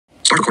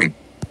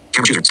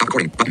Camera chooser. Stop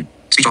recording. Button.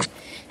 Speech off.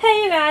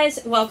 Hey you guys,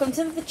 welcome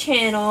to the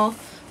channel,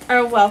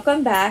 or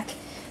welcome back.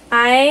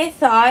 I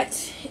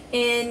thought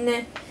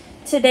in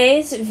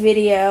today's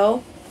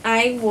video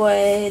I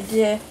would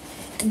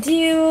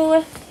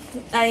do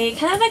a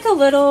kind of like a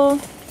little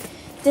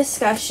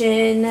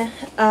discussion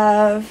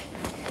of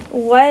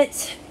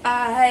what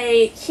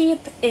I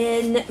keep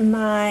in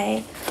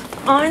my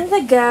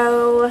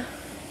on-the-go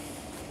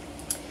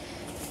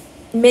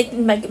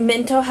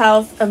mental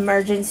health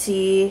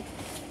emergency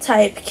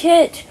type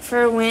kit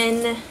for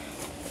when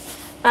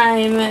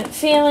I'm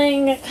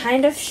feeling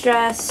kind of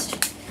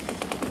stressed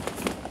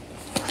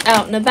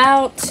out and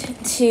about,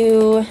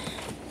 to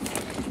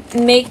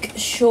make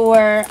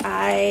sure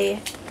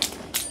I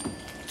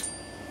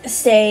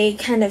stay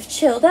kind of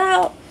chilled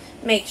out,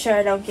 make sure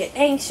I don't get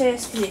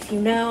anxious, because if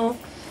you know,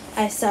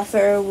 I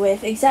suffer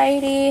with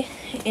anxiety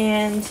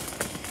and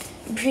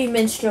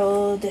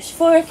premenstrual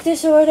dysphoric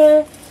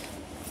disorder,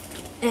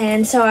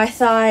 and so I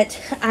thought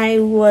I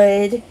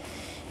would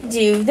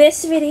do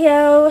this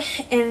video,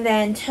 and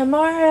then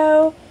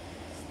tomorrow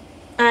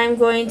I'm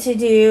going to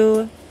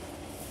do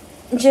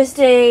just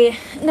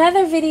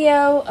another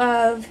video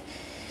of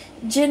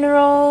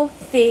general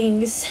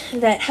things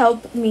that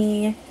help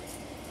me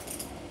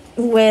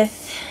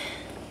with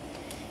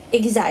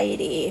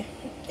anxiety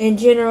in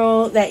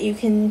general that you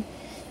can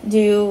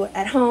do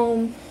at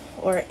home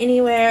or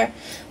anywhere,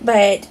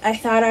 but I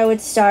thought I would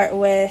start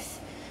with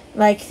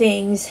like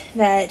things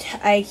that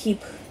I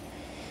keep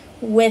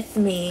with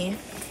me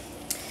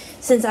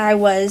since I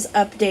was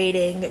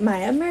updating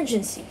my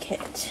emergency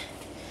kit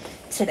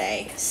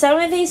today. Some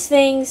of these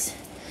things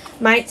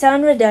might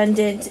sound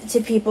redundant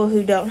to people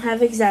who don't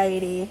have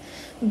anxiety,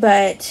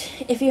 but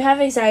if you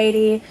have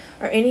anxiety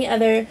or any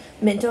other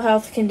mental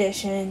health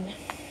condition,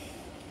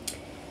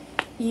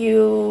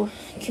 you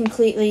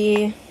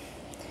completely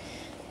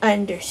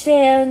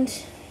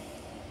understand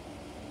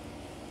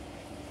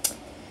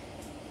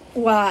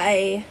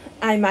why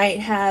I might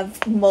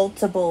have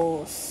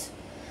multiples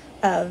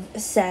of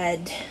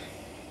said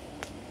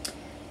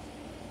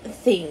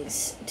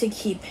things to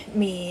keep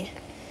me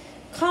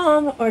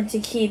calm, or to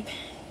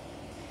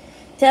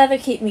either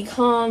keep me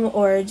calm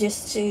or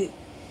just to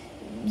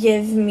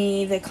give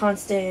me the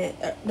constant,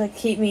 like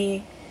keep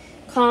me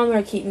calm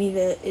or keep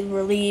me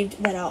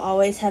relieved that I'll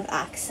always have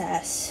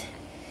access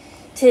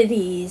to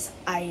these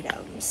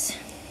items.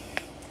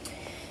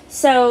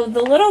 So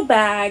the little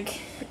bag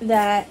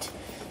that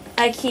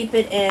I keep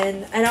it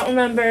in, I don't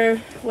remember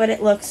what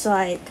it looks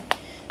like,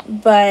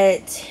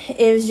 but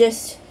it was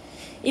just,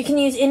 you can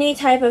use any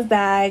type of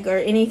bag or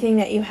anything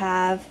that you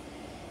have,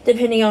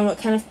 depending on what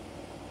kind of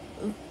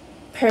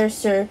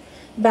purse or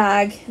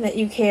bag that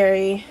you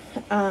carry.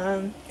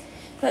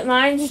 But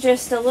mine's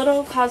just a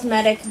little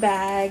cosmetic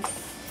bag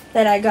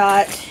that I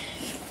got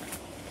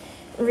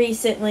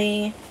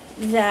recently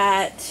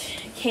that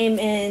came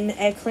in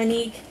a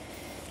Clinique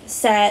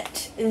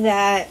set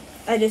that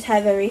I just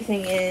have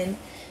everything in,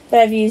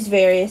 but I've used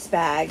various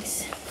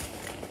bags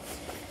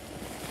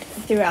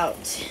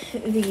throughout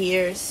the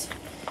years.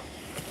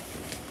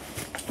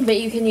 But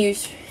you can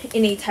use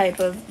any type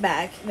of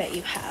bag that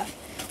you have.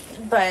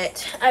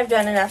 But I've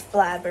done enough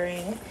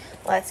blabbering.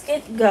 Let's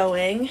get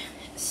going.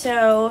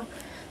 So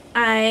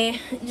I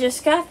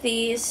just got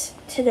these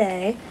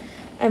today.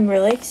 I'm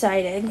really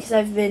excited because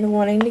I've been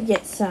wanting to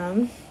get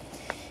some,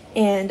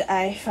 and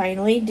I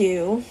finally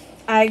do.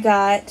 I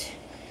got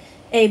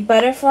a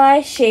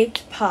butterfly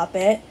shaped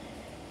poppet,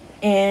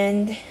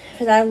 and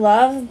because I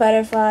love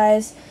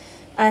butterflies,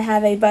 I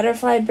have a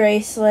butterfly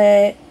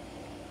bracelet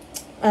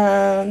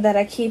that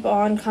I keep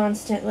on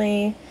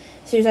constantly.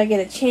 As soon as I get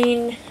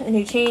a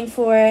new chain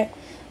for it.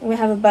 We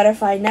have a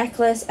butterfly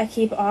necklace I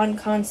keep on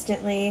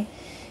constantly.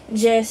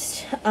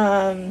 Just,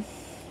 I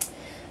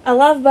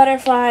love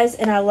butterflies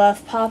and I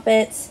love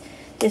poppets,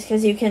 just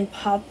because you can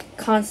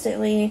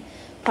constantly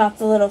pop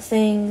the little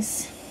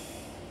things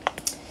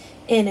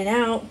in and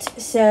out.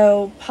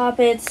 So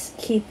poppets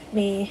keep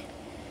me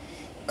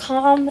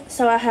calm.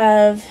 So I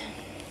have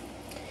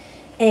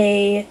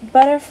a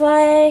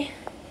butterfly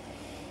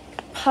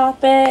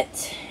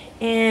poppet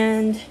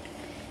and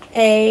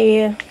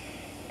a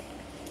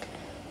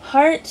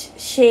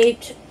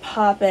heart-shaped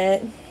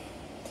poppet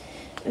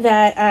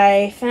that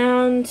I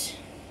found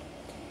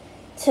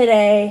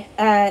today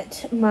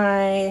at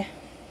my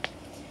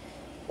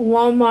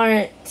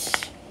Walmart.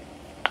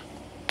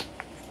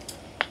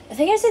 I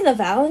think it's in the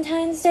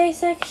Valentine's Day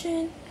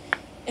section.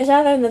 It's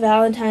either in the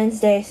Valentine's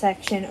Day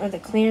section or the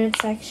clearance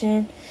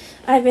section.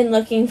 I've been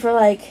looking for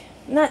like,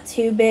 not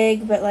too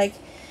big, but like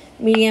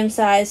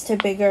medium-sized to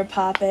bigger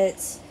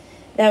poppets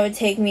that would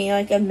take me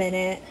like a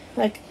minute,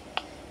 like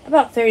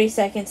about 30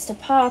 seconds to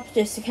pop,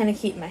 just to kind of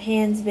keep my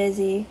hands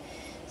busy.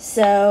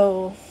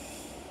 So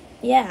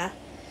yeah,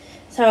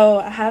 so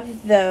I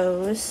have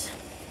those,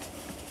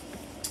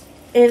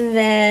 and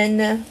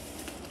then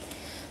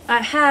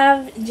I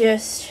have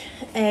just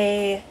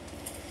a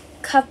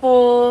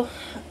couple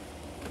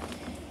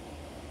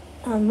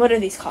what are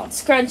these called?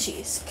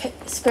 Scrunchies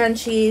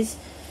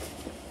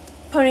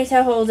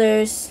ponytail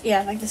holders,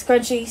 yeah, like the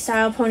scrunchy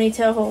style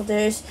ponytail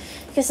holders,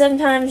 because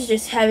sometimes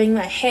just having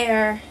my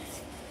hair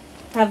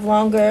have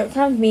longer,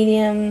 kind of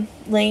medium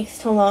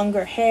length to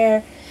longer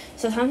hair,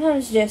 so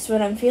sometimes just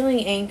when I'm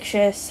feeling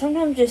anxious,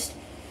 sometimes just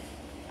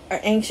or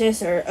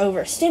anxious or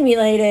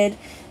overstimulated,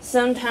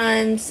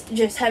 sometimes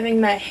just having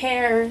my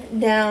hair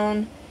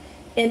down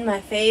in my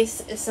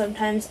face is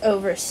sometimes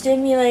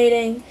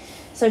overstimulating,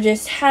 so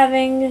just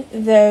having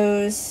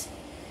those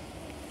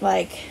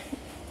like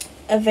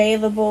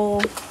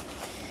available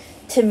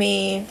to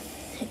me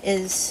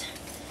is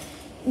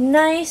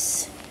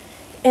nice.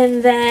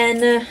 And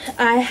then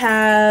I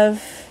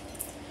have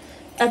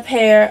a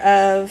pair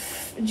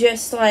of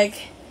just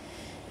like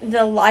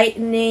the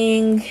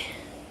lightning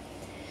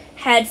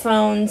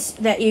headphones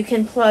that you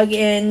can plug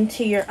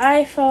into your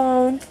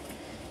iPhone,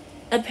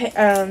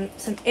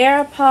 some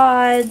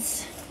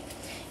AirPods,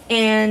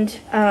 and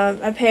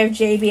a pair of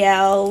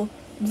JBL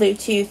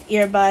Bluetooth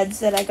earbuds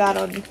that I got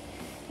on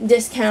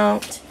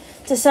discount.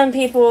 To some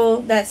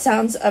people that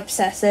sounds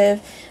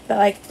obsessive, but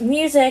like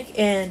music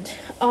and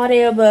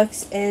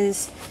audiobooks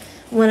is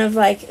one of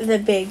like the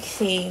big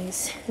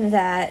things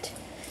that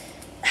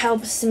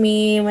helps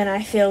me when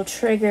I feel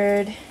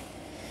triggered.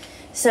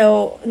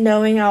 So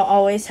knowing I'll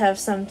always have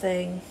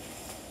something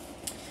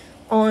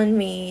on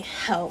me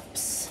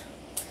helps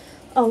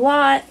a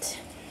lot.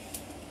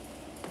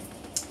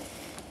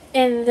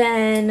 And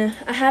then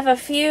I have a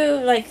few,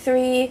 like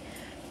 3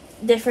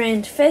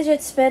 different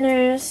fidget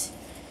spinners,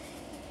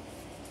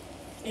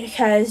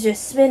 because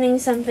just spinning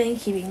something,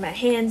 keeping my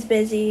hands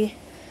busy,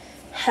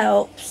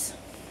 helps.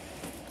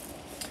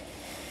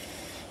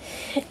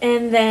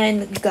 And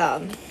then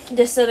gum,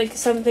 just so like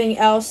something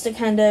else to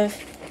kind of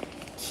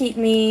keep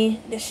me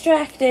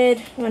distracted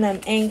when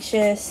I'm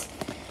anxious,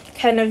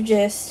 kind of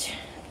just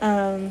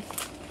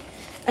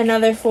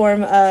another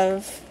form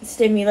of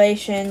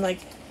stimulation, like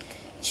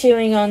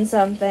chewing on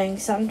something.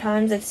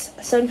 Sometimes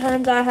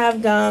I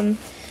have gum,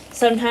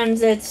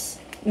 sometimes it's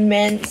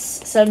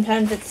mints,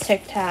 sometimes it's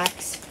Tic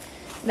Tacs.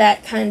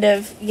 That kind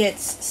of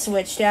gets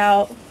switched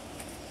out.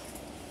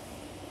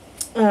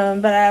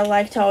 But I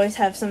like to always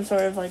have some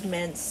sort of like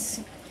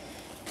mints,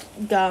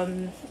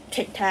 gum,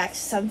 Tic Tacs,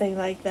 something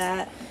like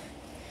that,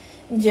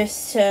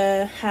 just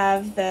to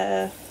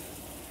have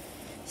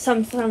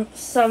some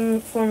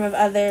form of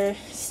other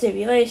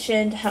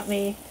stimulation to help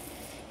me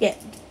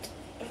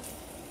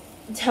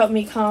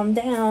calm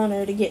down,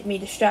 or to get me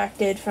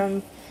distracted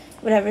from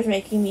whatever's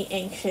making me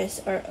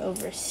anxious or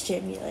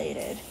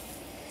overstimulated.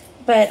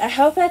 But I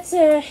hope that's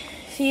a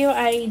few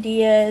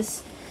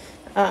ideas.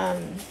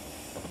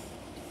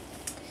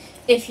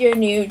 If you're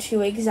new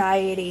to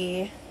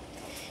anxiety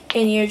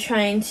and you're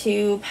trying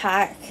to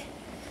pack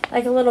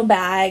like a little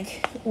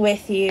bag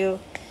with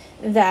you,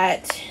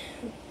 a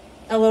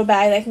little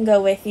bag that can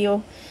go with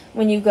you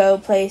when you go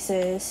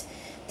places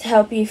to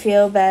help you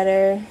feel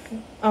better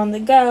on the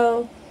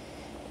go,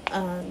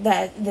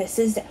 that this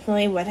is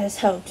definitely what has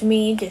helped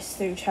me, just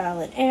through trial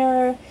and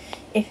error.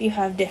 If you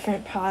have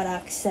different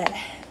products that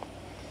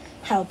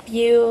help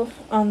you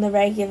on the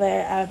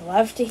regular, I would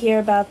love to hear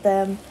about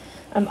them.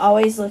 I'm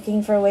always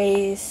looking for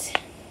ways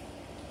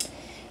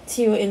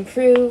to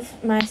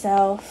improve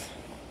myself.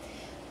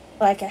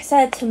 Like I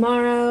said,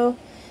 tomorrow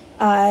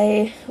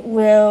I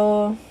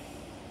will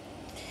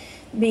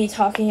be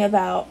talking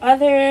about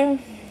other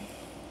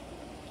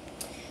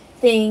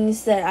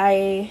things that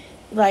I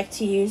like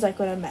to use, like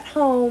when I'm at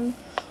home,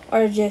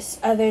 or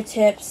just other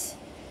tips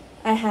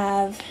I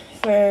have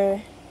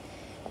for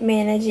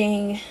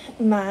managing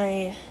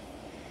my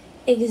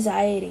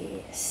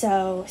anxiety.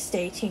 So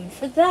stay tuned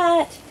for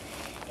that,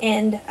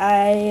 and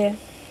I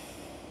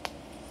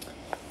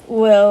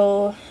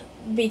will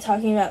be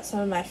talking about some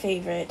of my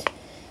favorite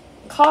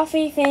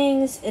coffee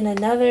things in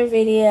another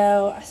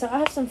video. So I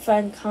have some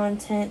fun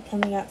content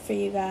coming up for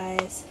you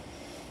guys,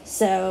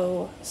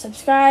 so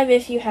subscribe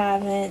if you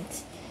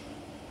haven't,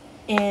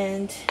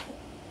 and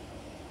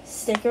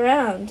stick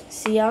around.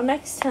 See y'all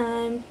next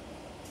time.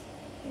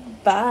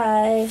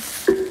 Bye.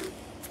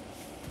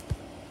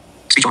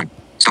 Speech on.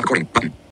 Stop recording button.